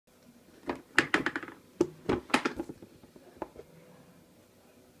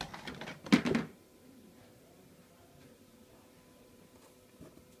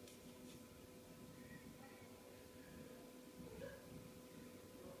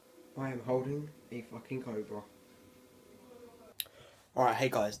I am holding a fucking cobra. Alright, hey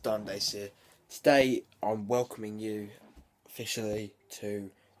guys, Diamondace here. Today I'm welcoming you officially to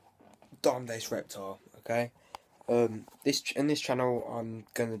DiamondaceReptile, okay? In this channel I'm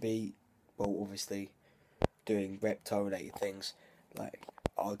gonna be, well, obviously doing reptile related things. Like,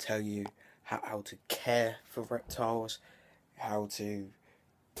 I'll tell you how to care for reptiles, how to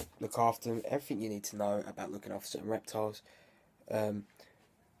look after them, everything you need to know about looking after certain reptiles. Um,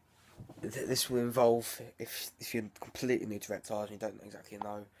 this will involve, if you're completely new to reptiles and you don't exactly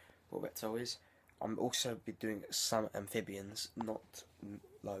know what reptile is, I'm also be doing some amphibians, not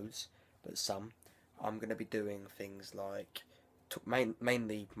loads, but some. I'm going to be doing things like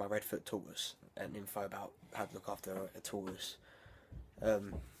mainly my redfoot tortoise and info about how to look after a tortoise,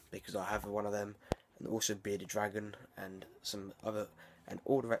 because I have one of them, and also bearded dragon and some other, and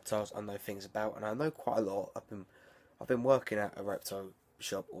all the reptiles I know things about, and I know quite a lot. I've been working at a reptile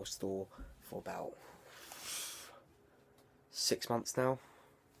shop or store for about 6 months now,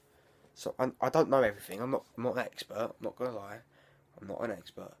 so I don't know everything. I'm not an expert. I'm not gonna lie, I'm not an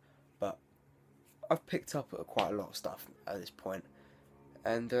expert, but I've picked up quite a lot of stuff at this point,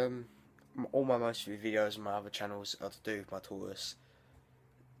 and all my most of the videos on my other channels are to do with my tortoise.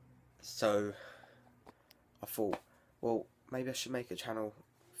 So I thought, well, maybe I should make a channel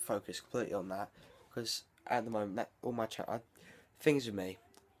focused completely on that, because at the moment, all my things with me,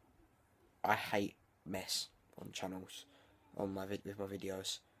 I hate mess on channels, on with my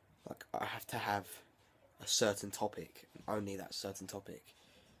videos. Like, I have to have a certain topic, and only that certain topic,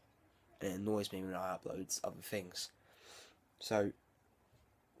 and it annoys me when I upload other things. So,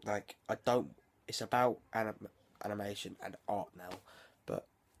 like, I don't. It's about animation and art now, but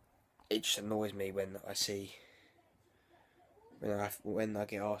it just annoys me when I see when I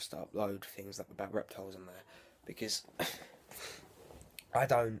get asked to upload things like about reptiles on there, because I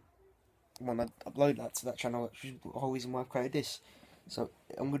don't want to upload that to that channel, which is the whole reason why I've created this. So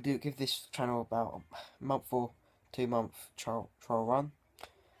I'm going to give this channel about a month or 2 month trial run,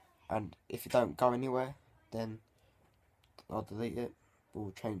 and if it don't go anywhere, then I'll delete it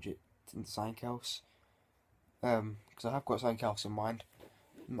or change it into something else. Because I have got something else in mind.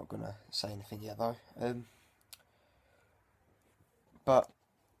 I'm not going to say anything yet though. But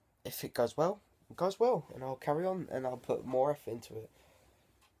if it goes well, it goes well, and I'll carry on and I'll put more effort into it.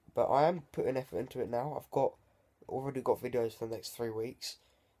 But I am putting effort into it now. I've already got videos for the next 3 weeks,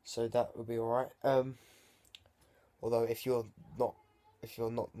 so that will be alright. Although if you're not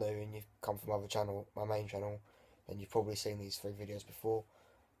new and you've come from my main channel, then you've probably seen these 3 videos before.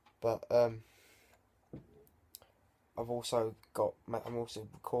 But I'm also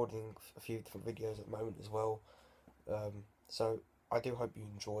recording a few different videos at the moment as well. So I do hope you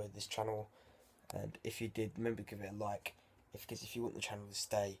enjoy this channel, and if you did, remember to give it a like. Because if you want the channel to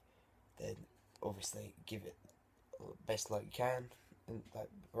stay, then obviously give it the best like you can, and like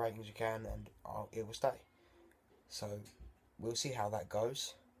ratings you can, and it will stay. So we'll see how that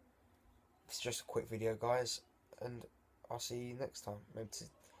goes. It's just a quick video, guys, and I'll see you next time.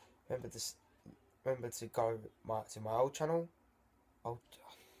 Remember to go to my old channel.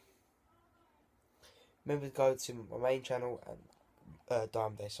 Remember to go to my main channel and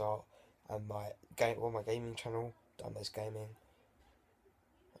Diamondace Art, and my gaming channel, Diamondace Gaming.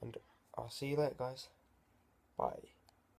 And I'll see you later, guys. Bye.